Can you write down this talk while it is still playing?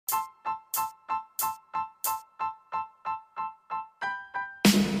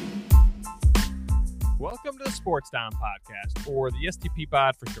Welcome to the Sports Down Podcast, or the STP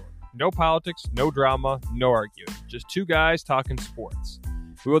Pod for short. No politics, no drama, no arguing. Just two guys talking sports.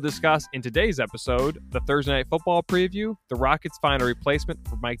 We will discuss in today's episode the Thursday Night Football preview, the Rockets find a replacement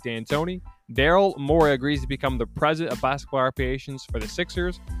for Mike D'Antoni, Daryl Morey agrees to become the president of basketball operations for the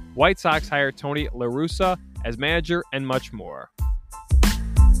Sixers, White Sox hire Tony La Russa as manager, and much more.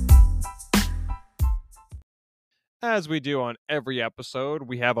 As we do on every episode,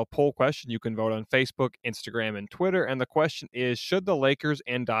 we have a poll question you can vote on Facebook, Instagram, and Twitter. And the question is, should the Lakers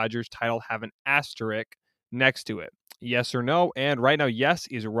and Dodgers title have an asterisk next to it? Yes or no? And right now, yes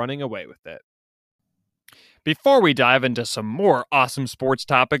is running away with it. Before we dive into some more awesome sports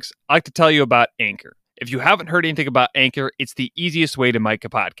topics, I'd like to tell you about Anchor. If you haven't heard anything about Anchor, it's the easiest way to make a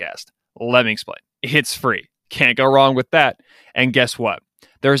podcast. Let me explain. It's free. Can't go wrong with that. And guess what?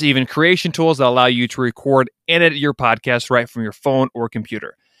 There's even creation tools that allow you to record and edit your podcast right from your phone or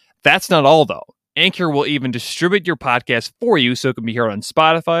computer. That's not all, though. Anchor will even distribute your podcast for you so it can be heard on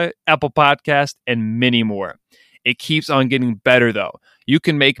Spotify, Apple Podcasts, and many more. It keeps on getting better, though. You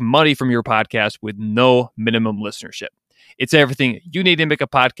can make money from your podcast with no minimum listenership. It's everything you need to make a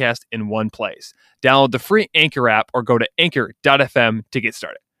podcast in one place. Download the free Anchor app or go to anchor.fm to get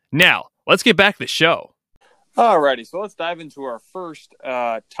started. Now, let's get back to the show. Alrighty, so let's dive into our first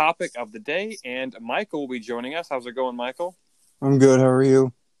topic of the day, and Michael will be joining us. How's it going, Michael? I'm good. How are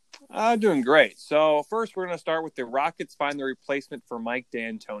you? Doing great. So first, we're going to start with the Rockets find the replacement for Mike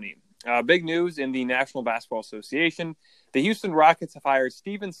D'Antoni. Big news in the National Basketball Association. The Houston Rockets have hired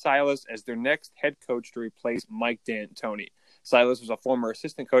Stephen Silas as their next head coach to replace Mike D'Antoni. Silas was a former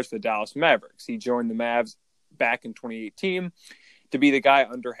assistant coach for the Dallas Mavericks. He joined the Mavs back in 2018. To be the guy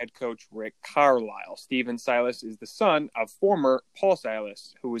under head coach Rick Carlisle. Stephen Silas is the son of former Paul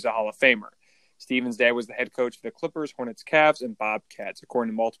Silas, who was a Hall of Famer. Stephen's dad was the head coach for the Clippers, Hornets, Cavs, and Bobcats.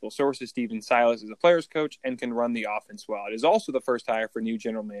 According to multiple sources, Stephen Silas is a player's coach and can run the offense well. It is also the first hire for new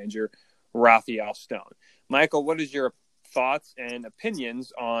general manager Raphael Stone. Michael, what is your thoughts and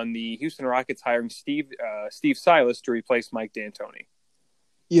opinions on the Houston Rockets hiring Steve Silas to replace Mike D'Antoni?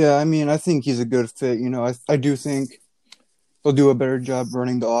 Yeah, I think he's a good fit. I do think he'll do a better job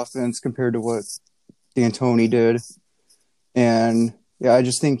running the offense compared to what D'Antoni did. And, yeah, I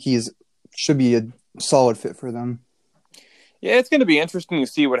just think should be a solid fit for them. Yeah, it's going to be interesting to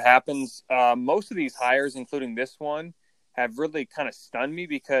see what happens. Most of these hires, including this one, have really kind of stunned me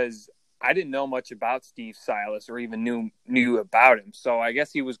because I didn't know much about Steve Silas or even knew about him. So I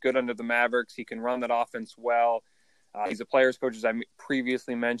guess he was good under the Mavericks. He can run that offense well. He's a player's coach, as I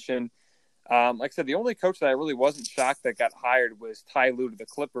previously mentioned. Like I said, the only coach that I really wasn't shocked that got hired was Ty Lue to the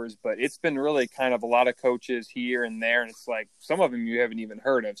Clippers, but it's been really kind of a lot of coaches here and there, and it's like some of them you haven't even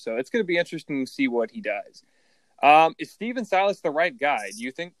heard of. So it's going to be interesting to see what he does. Is Stephen Silas the right guy? Do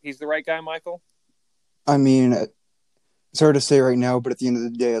you think he's the right guy, Michael? It's hard to say right now, but at the end of the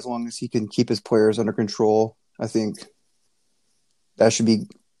day, as long as he can keep his players under control, I think he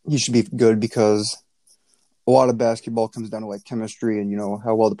should be good because a lot of basketball comes down to like chemistry and,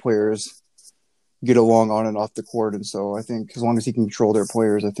 how well the players get along on and off the court. And so I think as long as he can control their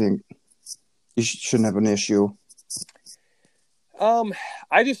players, I think he shouldn't have an issue.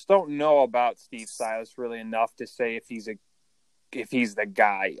 I just don't know about Steve Silas really enough to say if he's the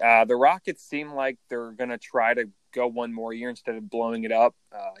guy. The Rockets seem like they're going to try to go one more year instead of blowing it up.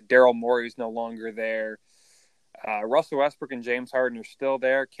 Daryl Morey is no longer there. Russell Westbrook and James Harden are still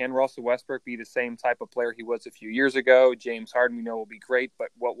there. Can Russell Westbrook be the same type of player he was a few years ago? James Harden, we know, will be great, but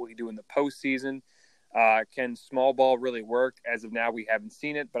what will he do in the postseason? Can small ball really work? As of now, we haven't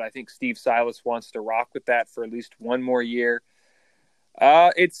seen it, but I think Steve Silas wants to rock with that for at least one more year.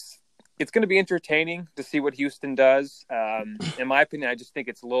 It's going to be entertaining to see what Houston does. In my opinion, I just think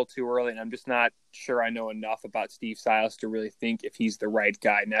it's a little too early, and I'm just not sure I know enough about Steve Silas to really think if he's the right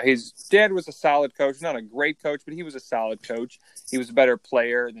guy. Now, his dad was a solid coach, not a great coach, but he was a solid coach. He was a better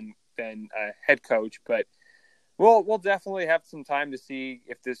player than a head coach, but we'll definitely have some time to see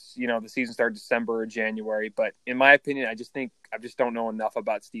if this, the season starts December or January. But in my opinion, I just don't know enough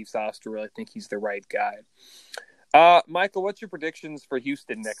about Steve Silas to really think he's the right guy. Michael, what's your predictions for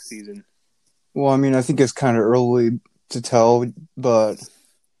Houston next season? Well, I think it's kind of early to tell, but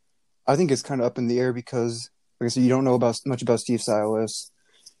I think it's kind of up in the air because, like I said, you don't know much about Steve Silas.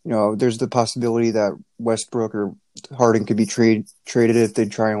 There's the possibility that Westbrook or Harden could be traded if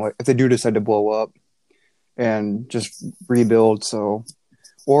they do decide to blow up and just rebuild. So,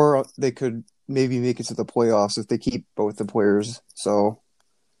 or they could maybe make it to the playoffs if they keep both the players. So,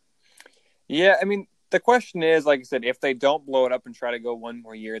 yeah, the question is, like I said, if they don't blow it up and try to go one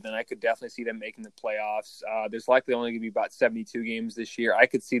more year, then I could definitely see them making the playoffs. There's likely only going to be about 72 games this year. I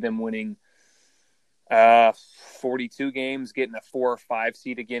could see them winning Uh, 42 games, getting a 4 or 5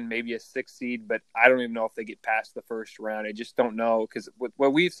 seed again, maybe a 6 seed, but I don't even know if they get past the first round. I just don't know because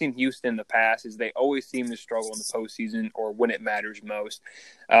what we've seen Houston in the past is they always seem to struggle in the postseason or when it matters most.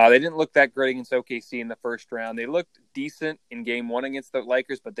 They didn't look that great against OKC in the first round. They looked decent in game one against the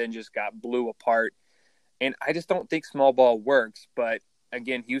Lakers, but then just got blew apart. And I just don't think small ball works. But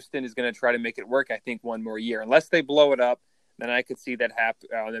again, Houston is going to try to make it work, I think, one more year. Unless they blow it up, then I could see that happen.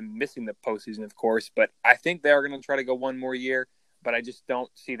 Them missing the postseason, of course. But I think they are going to try to go one more year. But I just don't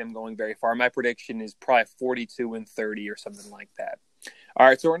see them going very far. My prediction is probably 42-30 or something like that. All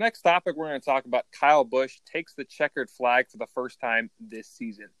right, so our next topic, we're going to talk about Kyle Busch takes the checkered flag for the first time this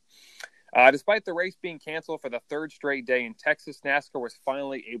season. Despite the race being canceled for the third straight day in Texas, NASCAR was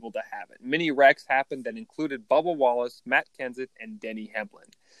finally able to have it. Many wrecks happened that included Bubba Wallace, Matt Kenseth, and Denny Hamlin.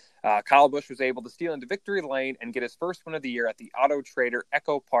 Kyle Busch was able to steal into victory lane and get his first win of the year at the Auto Trader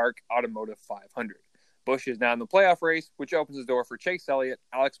Echo Park Automotive 500. Busch is now in the playoff race, which opens the door for Chase Elliott,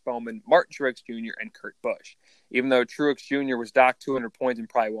 Alex Bowman, Martin Truex Jr., and Kurt Busch. Even though Truex Jr. was docked 200 points and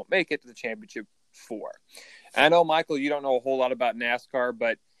probably won't make it to the championship 4. I know, Michael, you don't know a whole lot about NASCAR,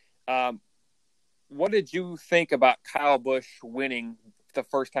 but what did you think about Kyle Busch winning the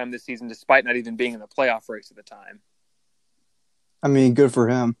first time this season, despite not even being in the playoff race at the time? I mean, good for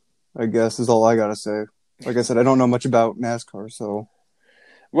him, I guess, is all I got to say. Like I said, I don't know much about NASCAR, so.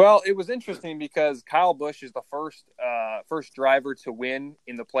 Well, it was interesting because Kyle Busch is the first driver to win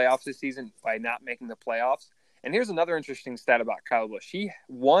in the playoffs this season by not making the playoffs. And here's another interesting stat about Kyle Busch. He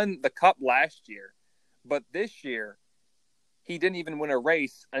won the Cup last year, but this year he didn't even win a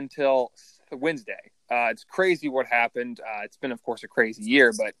race until Wednesday. It's crazy what happened. It's been, of course, a crazy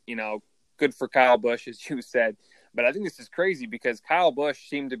year, but, good for Kyle Busch, as you said. But I think this is crazy because Kyle Busch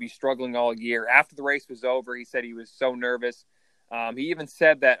seemed to be struggling all year. After the race was over, he said he was so nervous. He even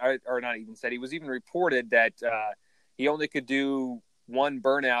said that, or not even said, he was even reported that he only could do one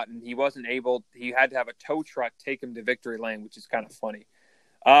burnout and he had to have a tow truck take him to victory lane, which is kind of funny.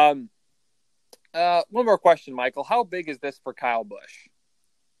 One more question, Michael. How big is this for Kyle Busch?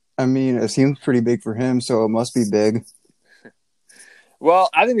 I mean, it seems pretty big for him, so it must be big. Well,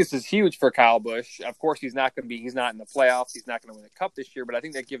 I think this is huge for Kyle Busch. Of course, he's not in the playoffs. He's not going to win the Cup this year, but I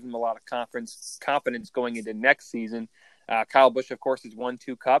think that gives him a lot of confidence going into next season. Kyle Busch, of course, has won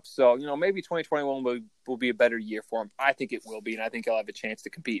 2 Cups, so maybe 2021 will be a better year for him. I think it will be, and I think he'll have a chance to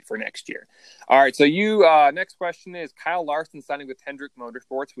compete for next year. All right, so next question is Kyle Larson signing with Hendrick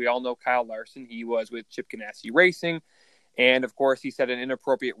Motorsports. We all know Kyle Larson. He was with Chip Ganassi Racing, and of course, he said an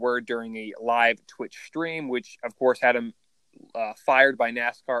inappropriate word during a live Twitch stream, which of course had him fired by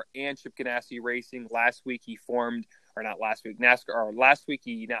NASCAR and Chip Ganassi Racing. Last week he formed, or not last week, NASCAR, or last week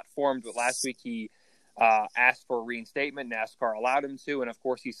he not formed, but last week he asked for a reinstatement. NASCAR allowed him to, and of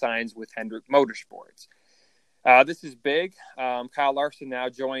course he signs with Hendrick Motorsports. This is big. Kyle Larson now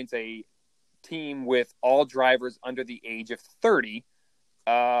joins a team with all drivers under the age of 30.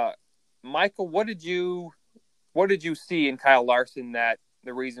 Michael, what did you see in Kyle Larson that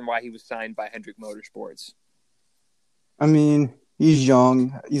the reason why he was signed by Hendrick Motorsports? I mean, he's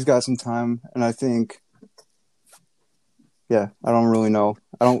young. He's got some time, and I think, I don't really know.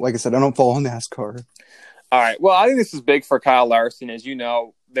 Like I said, I don't follow NASCAR. All right. Well, I think this is big for Kyle Larson. As you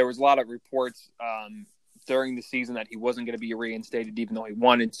know, there was a lot of reports during the season that he wasn't going to be reinstated, even though he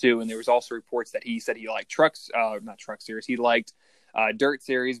wanted to. And there was also reports that he said he liked not truck series. He liked dirt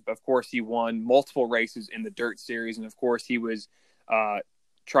series. But of course, he won multiple races in the dirt series. And of course, he was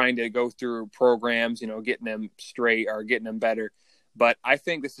trying to go through programs, getting them straight or getting them better. But I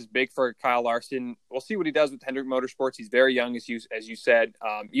think this is big for Kyle Larson. We'll see what he does with Hendrick Motorsports. He's very young, as you said.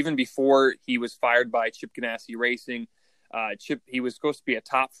 Even before he was fired by Chip Ganassi Racing, he was supposed to be a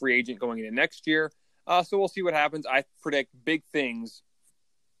top free agent going into next year. So we'll see what happens. I predict big things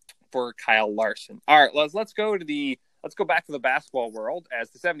for Kyle Larson. All right, let's go back to the basketball world, as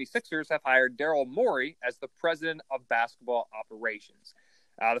the 76ers have hired Daryl Morey as the president of basketball operations.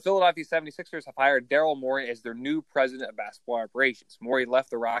 The Philadelphia 76ers have hired Daryl Morey as their new president of basketball operations. Morey left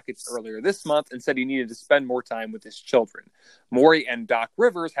the Rockets earlier this month and said he needed to spend more time with his children. Morey and Doc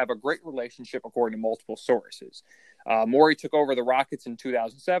Rivers have a great relationship, according to multiple sources. Morey took over the Rockets in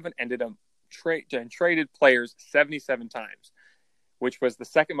 2007 and traded players 77 times, which was the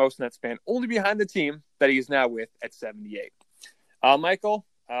second most in that span, only behind the team that he is now with at 78. Michael,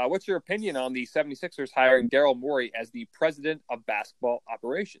 what's your opinion on the 76ers hiring Daryl Morey as the president of basketball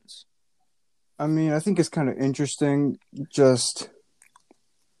operations? I mean, I think it's kind of interesting.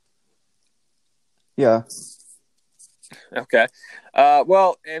 Yeah. Okay.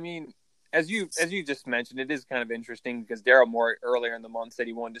 Well, I mean, as you just mentioned, it is kind of interesting because Daryl Morey earlier in the month said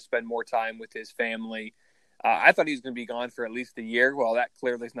he wanted to spend more time with his family. I thought he was going to be gone for at least a year. Well, that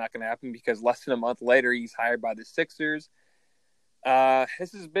clearly is not going to happen because less than a month later, he's hired by the Sixers.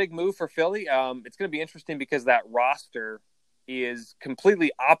 This is a big move for Philly. It's going to be interesting because that roster is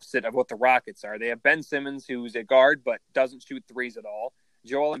completely opposite of what the Rockets are. They have Ben Simmons, who's a guard but doesn't shoot threes at all.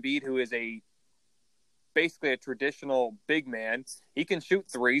 Joel Embiid, who is basically a traditional big man. He can shoot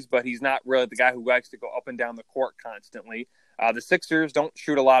threes, but he's not really the guy who likes to go up and down the court constantly. The Sixers don't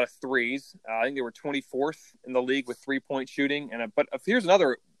shoot a lot of threes. I think they were 24th in the league with three-point shooting. But here's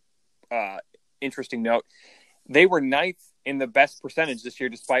another interesting note. They were ninth in the best percentage this year,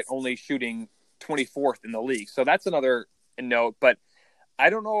 despite only shooting 24th in the league. So that's another note. But I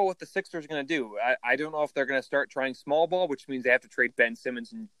don't know what the Sixers are going to do. I don't know if they're going to start trying small ball, which means they have to trade Ben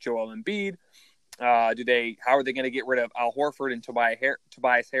Simmons and Joel Embiid. How are they going to get rid of Al Horford and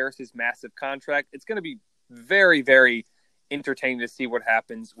Tobias Harris's massive contract? It's going to be very, very entertaining to see what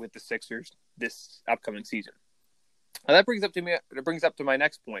happens with the Sixers this upcoming season. Now that brings up to my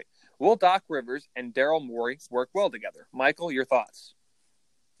next point. Will Doc Rivers and Daryl Morey work well together? Michael, your thoughts?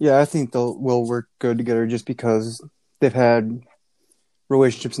 Yeah, I think will work good together just because they've had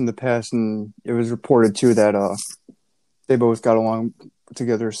relationships in the past, and it was reported too that they both got along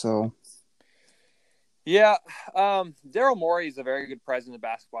together. So. Yeah, Daryl Morey is a very good president of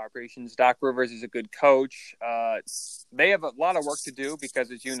basketball operations. Doc Rivers is a good coach. They have a lot of work to do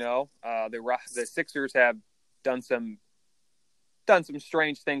because, as you know, the Sixers have done some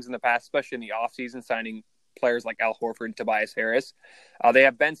strange things in the past, especially in the offseason, signing players like Al Horford and Tobias Harris. They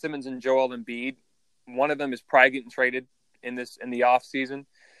have Ben Simmons and Joel Embiid. One of them is probably getting traded in the offseason.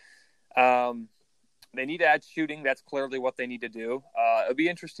 They need to add shooting. That's clearly what they need to do. It'll be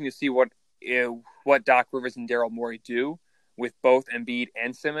interesting to see what Doc Rivers and Daryl Morey do with both Embiid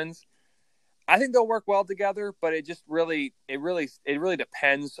and Simmons. I think they'll work well together, but it really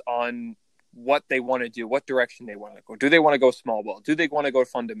depends on what they want to do, what direction they want to go. Do they want to go small ball? Do they want to go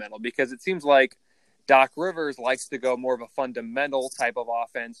fundamental? Because it seems like Doc Rivers likes to go more of a fundamental type of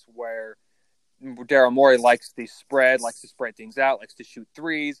offense, where Daryl Morey likes to spread things out, likes to shoot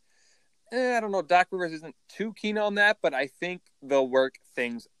threes. I don't know. Doc Rivers isn't too keen on that, but I think they'll work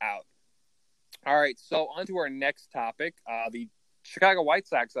things out. All right, so on to our next topic. The Chicago White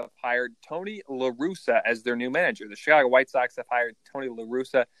Sox have hired Tony La Russa as their new manager. The Chicago White Sox have hired Tony La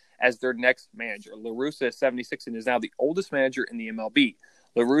Russa as their next manager. La Russa is 76 and is now the oldest manager in the MLB.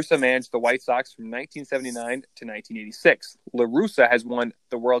 La Russa managed the White Sox from 1979 to 1986. La Russa has won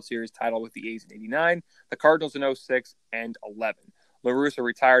the World Series title with the A's in 89, the Cardinals in 06 and 11. La Russa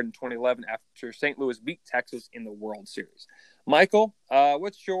retired in 2011 after St. Louis beat Texas in the World Series. Michael,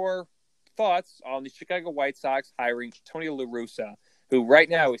 what's your thoughts on the Chicago White Sox hiring Tony La Russa, who right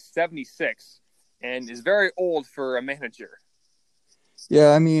now is 76 and is very old for a manager?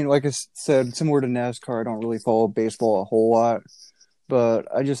 Yeah, I mean, like I said, similar to NASCAR, I don't really follow baseball a whole lot, but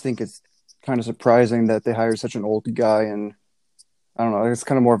I just think it's kind of surprising that they hired such an old guy, and I don't know, it's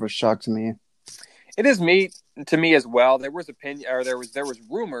kind of more of a shock to me. It is to me as well. There was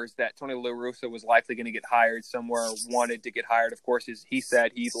rumors that Tony La Russa was likely going to get hired somewhere, wanted to get hired. Of course, as he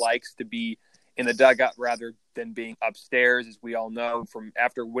said, he likes to be in the dugout rather than being upstairs, as we all know. From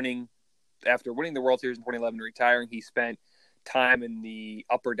after winning the World Series in 2011 and retiring, he spent time in the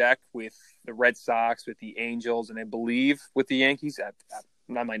upper deck with the Red Sox, with the Angels, and I believe with the Yankees.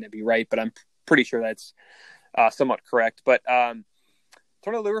 I might not be right, but I'm pretty sure that's somewhat correct. But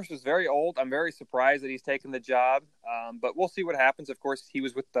Tony La Russa is very old. I'm very surprised that he's taken the job, but we'll see what happens. Of course, he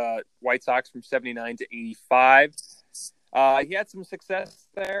was with the White Sox from 79 to 85. He had some success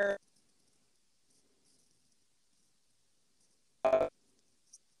there. Have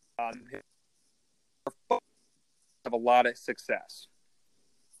a lot of success.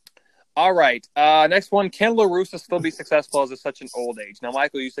 All right. Next one. Can La Russa still be successful as such an old age? Now,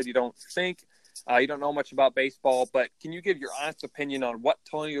 Michael, you said you don't know much about baseball, but can you give your honest opinion on what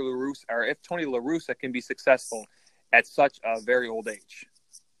Tony La Russa, or if Tony La Russa can be successful at such a very old age?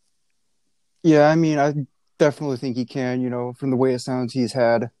 Yeah, I mean, I definitely think he can. From the way it sounds, he's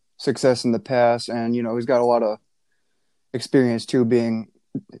had success in the past, and he's got a lot of experience too, being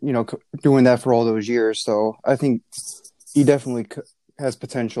doing that for all those years. So I think he definitely has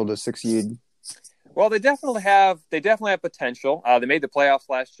potential to succeed. Well, they definitely have potential. They made the playoffs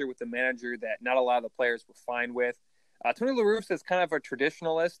last year with a manager that not a lot of the players were fine with. Tony La Russa is kind of a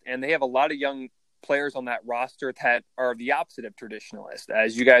traditionalist, and they have a lot of young players on that roster that are the opposite of traditionalist.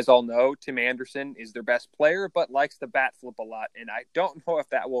 As you guys all know, Tim Anderson is their best player, but likes to bat flip a lot, and I don't know if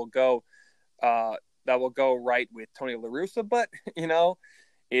that will go right with Tony La Russa. But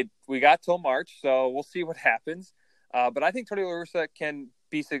we got till March, so we'll see what happens. But I think Tony La Russa can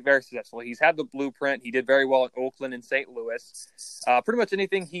be very successful. He's had the blueprint. He did very well in Oakland and St. Louis. Pretty much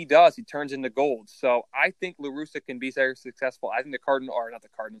anything he does, he turns into gold. So I think La Russa can be very successful. I think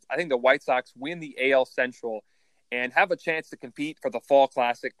I think the White Sox win the AL Central and have a chance to compete for the Fall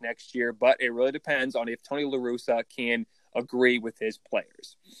Classic next year. But it really depends on if Tony La Russa can agree with his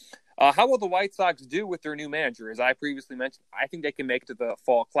players. How will the White Sox do with their new manager? As I previously mentioned, I think they can make it to the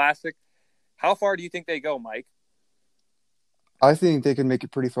Fall Classic. How far do you think they go, Mike? I think they can make it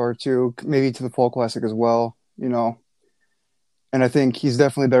pretty far too, maybe to the Fall Classic as well, you know. And I think he's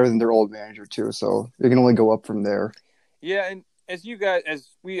definitely better than their old manager too, so they can only go up from there. Yeah, and as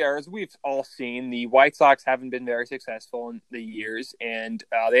we've all seen, the White Sox haven't been very successful in the years, and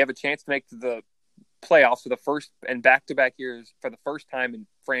they have a chance to make to the playoffs for the first and back-to-back years for the first time in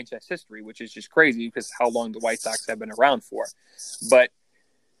franchise history, which is just crazy because how long the White Sox have been around for. But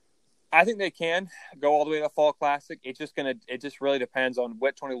I think they can go all the way to the Fall Classic. It just really depends on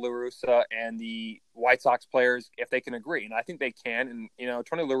what Tony La Russa and the White Sox players, if they can agree. And I think they can. And,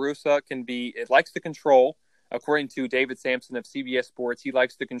 Tony La Russa likes to control, according to David Sampson of CBS Sports, he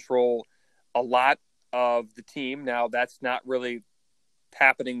likes to control a lot of the team. Now, that's not really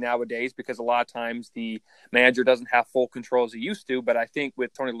happening nowadays because a lot of times the manager doesn't have full control as he used to. But I think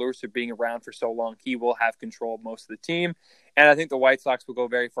with Tony La Russa being around for so long, he will have control of most of the team. And I think the White Sox will go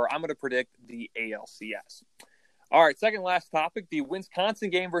very far. I'm going to predict the ALCS. All right, second last topic. The Wisconsin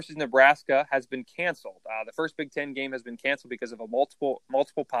game versus Nebraska has been canceled. The first Big Ten game has been canceled because of a multiple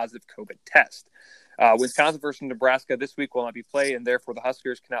positive COVID test. Wisconsin versus Nebraska this week will not be played, and therefore the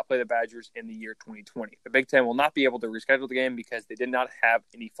Huskers cannot play the Badgers in the year 2020. The Big Ten will not be able to reschedule the game because they did not have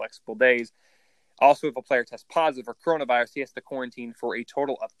any flexible days. Also, if a player tests positive for coronavirus, he has to quarantine for a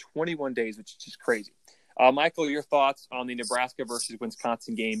total of 21 days, which is just crazy. Michael, your thoughts on the Nebraska versus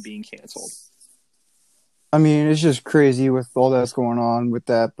Wisconsin game being canceled? I mean, it's just crazy with all that's going on with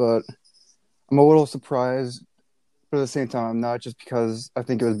that, but I'm a little surprised, but at the same time, not just because I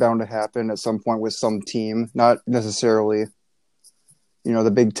think it was bound to happen at some point with some team, not necessarily,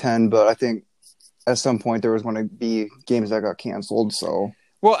 the Big Ten, but I think at some point there was going to be games that got canceled, so.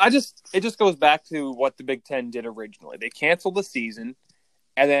 Well, it just goes back to what the Big Ten did originally. They canceled the season,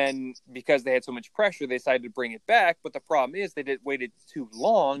 and then because they had so much pressure, they decided to bring it back. But the problem is they waited too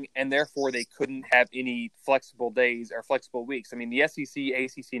long, and therefore they couldn't have any flexible days or flexible weeks. I mean, the SEC,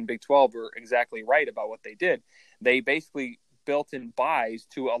 ACC, and Big 12 were exactly right about what they did. They basically built in buys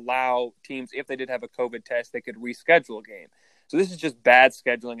to allow teams, if they did have a COVID test, they could reschedule a game. So this is just bad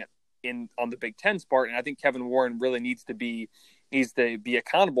scheduling on the Big Ten's part, and I think Kevin Warren really needs to be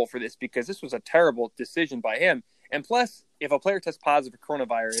accountable for this because this was a terrible decision by him. And plus, if a player tests positive for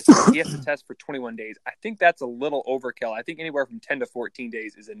coronavirus, he has to test for 21 days. I think that's a little overkill. I think anywhere from 10 to 14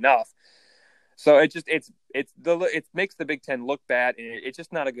 days is enough. So it makes the Big Ten look bad, and it's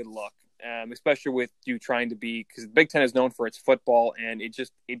just not a good look, especially with you trying to be, because the Big Ten is known for its football, and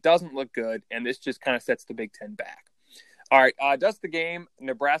it doesn't look good, and this just kind of sets the Big Ten back. All right, does the game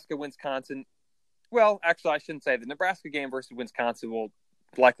Nebraska-Wisconsin? Well, actually, I shouldn't say the Nebraska game versus Wisconsin will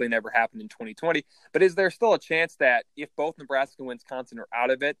likely never happen in 2020. But is there still a chance that if both Nebraska and Wisconsin are out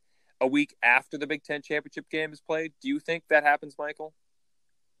of it a week after the Big Ten championship game is played, do you think that happens, Michael?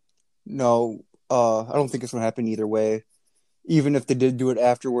 No, I don't think it's going to happen either way. Even if they did do it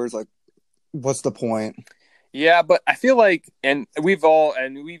afterwards, like, what's the point? Yeah, but I feel like, and we've all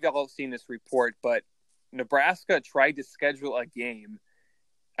seen this report, but Nebraska tried to schedule a game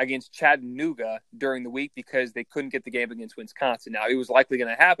against Chattanooga during the week because they couldn't get the game against Wisconsin. Now, it was likely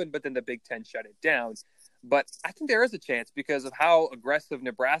going to happen, but then the Big Ten shut it down. But I think there is a chance because of how aggressive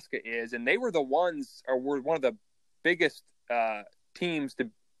Nebraska is, and they were one of the biggest teams to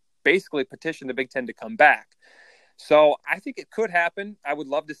basically petition the Big Ten to come back. So I think it could happen. I would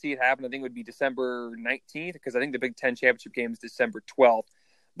love to see it happen. I think it would be December 19th because I think the Big Ten championship game is December 12th.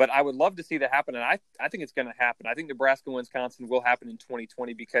 But I would love to see that happen, and I think it's going to happen. I think Nebraska and Wisconsin will happen in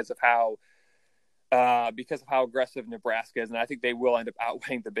 2020 because of how aggressive Nebraska is, and I think they will end up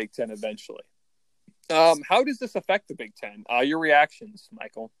outweighing the Big Ten eventually. How does this affect the Big Ten? Your reactions,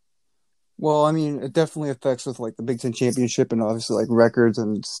 Michael? Well, I mean, it definitely affects with like the Big Ten championship and obviously like records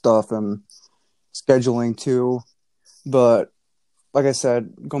and stuff and scheduling too. But like I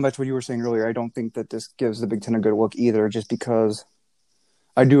said, going back to what you were saying earlier, I don't think that this gives the Big Ten a good look either, just because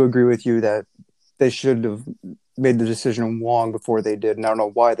I do agree with you that they should have made the decision long before they did, and I don't know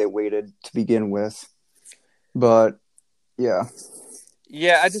why they waited to begin with. But, yeah.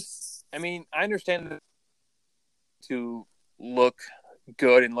 Yeah, I understand that to look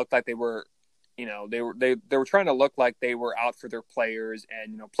good and look like they were, they were trying to look like they were out for their players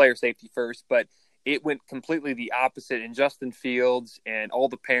and player safety first, but it went completely the opposite. And Justin Fields and all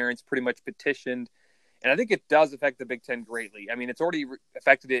the parents pretty much petitioned, and I think it does affect the Big Ten greatly. I mean, it's already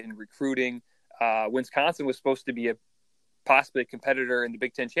affected it in recruiting. Wisconsin was supposed to be possibly a competitor in the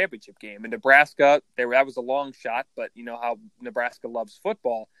Big Ten championship game, and Nebraska, that was a long shot, but you know how Nebraska loves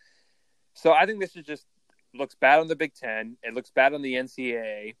football. So I think this looks bad on the Big Ten. It looks bad on the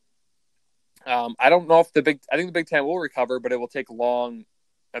NCAA. I don't know if I think the Big Ten will recover, but it will take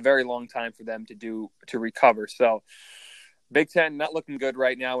a very long time for them to recover. So Big Ten not looking good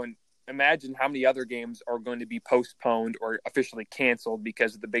right now. And imagine how many other games are going to be postponed or officially canceled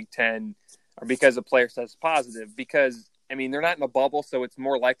because of the Big Ten or because a player says positive. Because, I mean, they're not in a bubble, so it's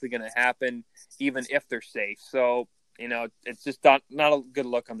more likely going to happen even if they're safe. So, it's just not a good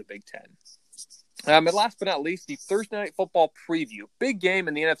look on the Big Ten. And last but not least, the Thursday Night Football preview. Big game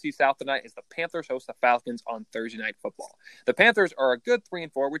in the NFC South tonight is the Panthers host the Falcons on Thursday Night Football. The Panthers are a good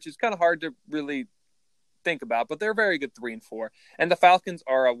 3-4, which is kind of hard to really think about, but they're a very good 3-4. And the Falcons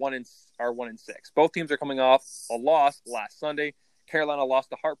are 1-6. Both teams are coming off a loss last Sunday. Carolina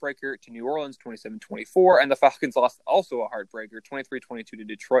lost a heartbreaker to New Orleans 27-24, and the Falcons lost also a heartbreaker 23-22 to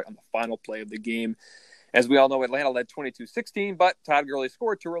Detroit on the final play of the game. As we all know, Atlanta led 22-16, but Todd Gurley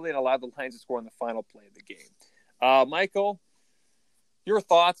scored too early and allowed the Lions to score on the final play of the game. Michael, your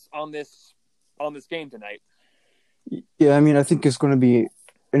thoughts on this game tonight? Yeah, I mean, I think it's going to be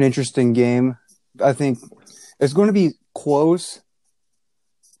an interesting game. I think it's going to be closer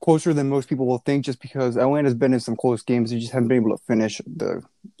than most people will think, just because Atlanta's been in some close games. They just haven't been able to finish the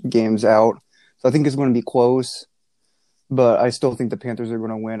games out. So I think it's going to be close, but I still think the Panthers are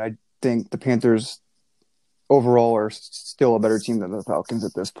going to win. I think the Panthers overall are still a better team than the Falcons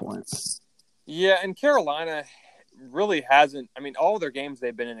at this point. Yeah, and Carolina really hasn't. I mean, all of their games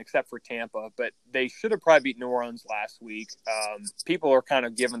they've been in except for Tampa, but they should have probably beat New Orleans last week. People are kind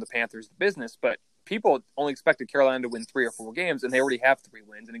of giving the Panthers the business, but people only expected Carolina to win 3 or 4 games, and they already have 3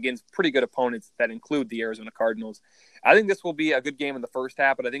 wins, and against pretty good opponents that include the Arizona Cardinals. I think this will be a good game in the first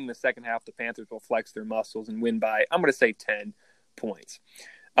half, but I think in the second half the Panthers will flex their muscles and win by, I'm going to say, 10 points.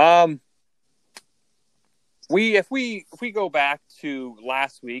 If we go back to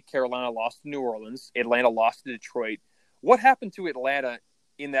last week, Carolina lost to New Orleans. Atlanta lost to Detroit. What happened to Atlanta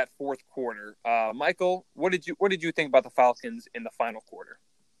in that fourth quarter? Michael, what did you think about the Falcons in the final quarter?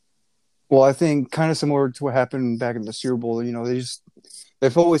 Well, I think kind of similar to what happened back in the Super Bowl.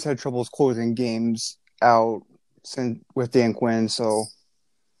 They've always had troubles closing games out with Dan Quinn, so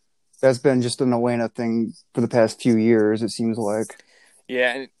that's been just an Atlanta thing for the past few years, it seems like.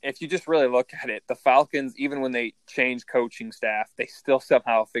 Yeah, and if you just really look at it, the Falcons, even when they change coaching staff, they still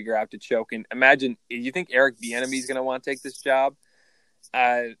somehow figure out to choke. And imagine, you think Eric Bieniemy is going to want to take this job?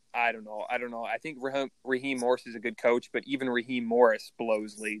 I don't know. I think Raheem Morris is a good coach, but even Raheem Morris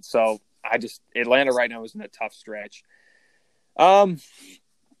blows leads. So Atlanta right now is in a tough stretch. Who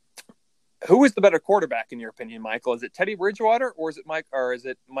is the better quarterback in your opinion, Michael? Is it Teddy Bridgewater or is it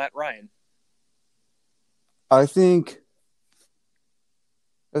Matt Ryan? I think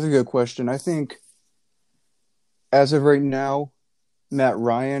that's a good question. I think as of right now, Matt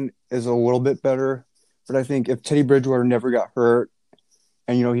Ryan is a little bit better, but I think if Teddy Bridgewater never got hurt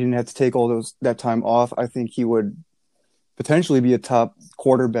and he didn't have to take all that time off, I think he would potentially be a top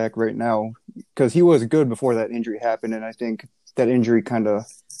quarterback right now, because he was good before that injury happened, and I think that injury kind of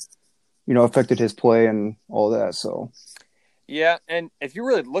affected his play and all that. So yeah, and if you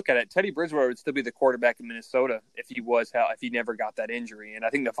really look at it, Teddy Bridgewater would still be the quarterback in Minnesota if he never got that injury. And I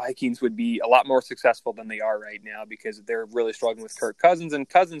think the Vikings would be a lot more successful than they are right now because they're really struggling with Kirk Cousins, and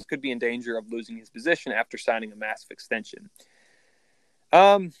Cousins could be in danger of losing his position after signing a massive extension.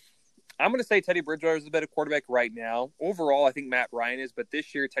 I'm going to say Teddy Bridgewater is the better quarterback right now. Overall, I think Matt Ryan is, but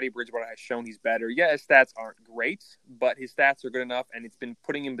this year Teddy Bridgewater has shown he's better. Yeah, his stats aren't great, but his stats are good enough, and it's been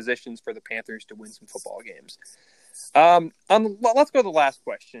putting in positions for the Panthers to win some football games. Let's go to the last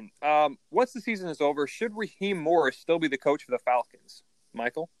question. Once the season is over, should Raheem Morris still be the coach for the Falcons?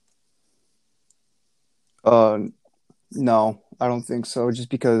 Michael? No, I don't think so. Just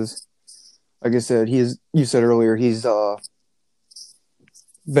because, like I said, you said earlier, he's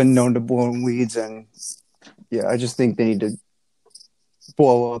been known to blow leads, and yeah, I just think they need to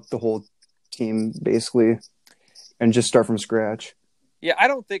blow up the whole team basically and just start from scratch. Yeah, I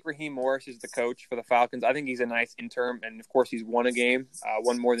don't think Raheem Morris is the coach for the Falcons. I think he's a nice interim, and of course he's won a game,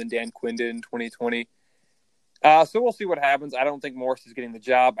 one more than Dan Quinn did in 2020. So we'll see what happens. I don't think Morris is getting the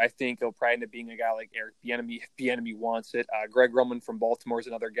job. I think he'll probably end up being a guy like Eric Bieniemy if Bieniemy wants it. Greg Roman from Baltimore is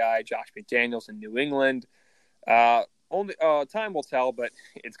another guy. Josh McDaniels in New England. only time will tell, but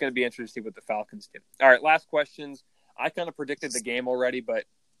it's going to be interesting what the Falcons do. All right, last questions. I kind of predicted the game already, but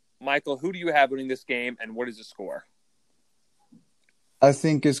Michael, who do you have winning this game, and what is the score? I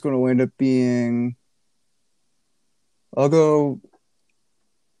think it's going to end up being. I'll go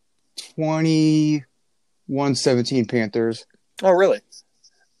 21-17 Panthers. Oh, really?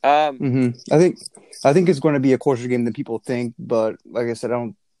 I think it's going to be a closer game than people think, but like I said,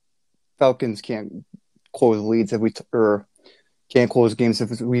 Falcons can't close leads or can't close games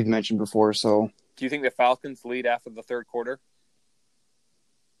if we've mentioned before. So, do you think the Falcons lead after the third quarter?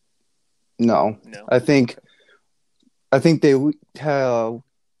 No. I think they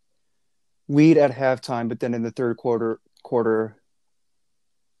lead at halftime, but then in the third quarter,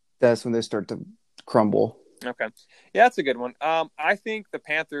 that's when they start to crumble. Okay. Yeah, that's a good one. I think the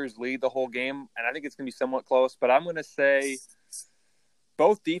Panthers lead the whole game, and I think it's going to be somewhat close, but I'm going to say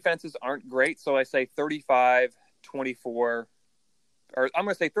both defenses aren't great, so I say 35-24, or I'm going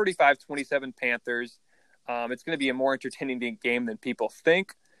to say 35-27 Panthers. It's going to be a more entertaining game than people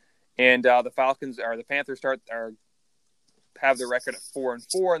think, and the Panthers have their record at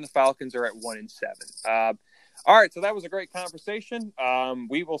 4-4, and the Falcons are at 1-7. All right, so that was a great conversation.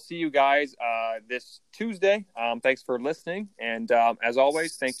 We will see you guys this Tuesday. Thanks for listening, and as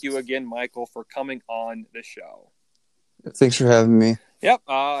always, thank you again, Michael, for coming on the show. Thanks for having me. Yep.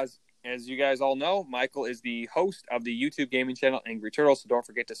 As you guys all know, Michael is the host of the YouTube gaming channel Angry Turtle, so don't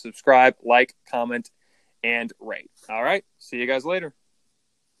forget to subscribe, like, comment, and rate. All right, see you guys later.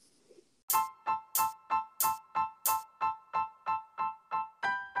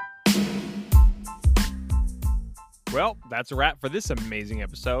 Well, that's a wrap for this amazing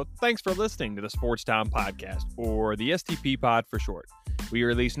episode. Thanks for listening to the Sports Town Podcast, or the STP Pod for short. We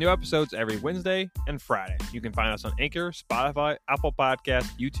release new episodes every Wednesday and Friday. You can find us on Anchor, Spotify, Apple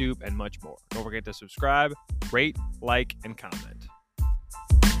Podcasts, YouTube, and much more. Don't forget to subscribe, rate, like, and comment.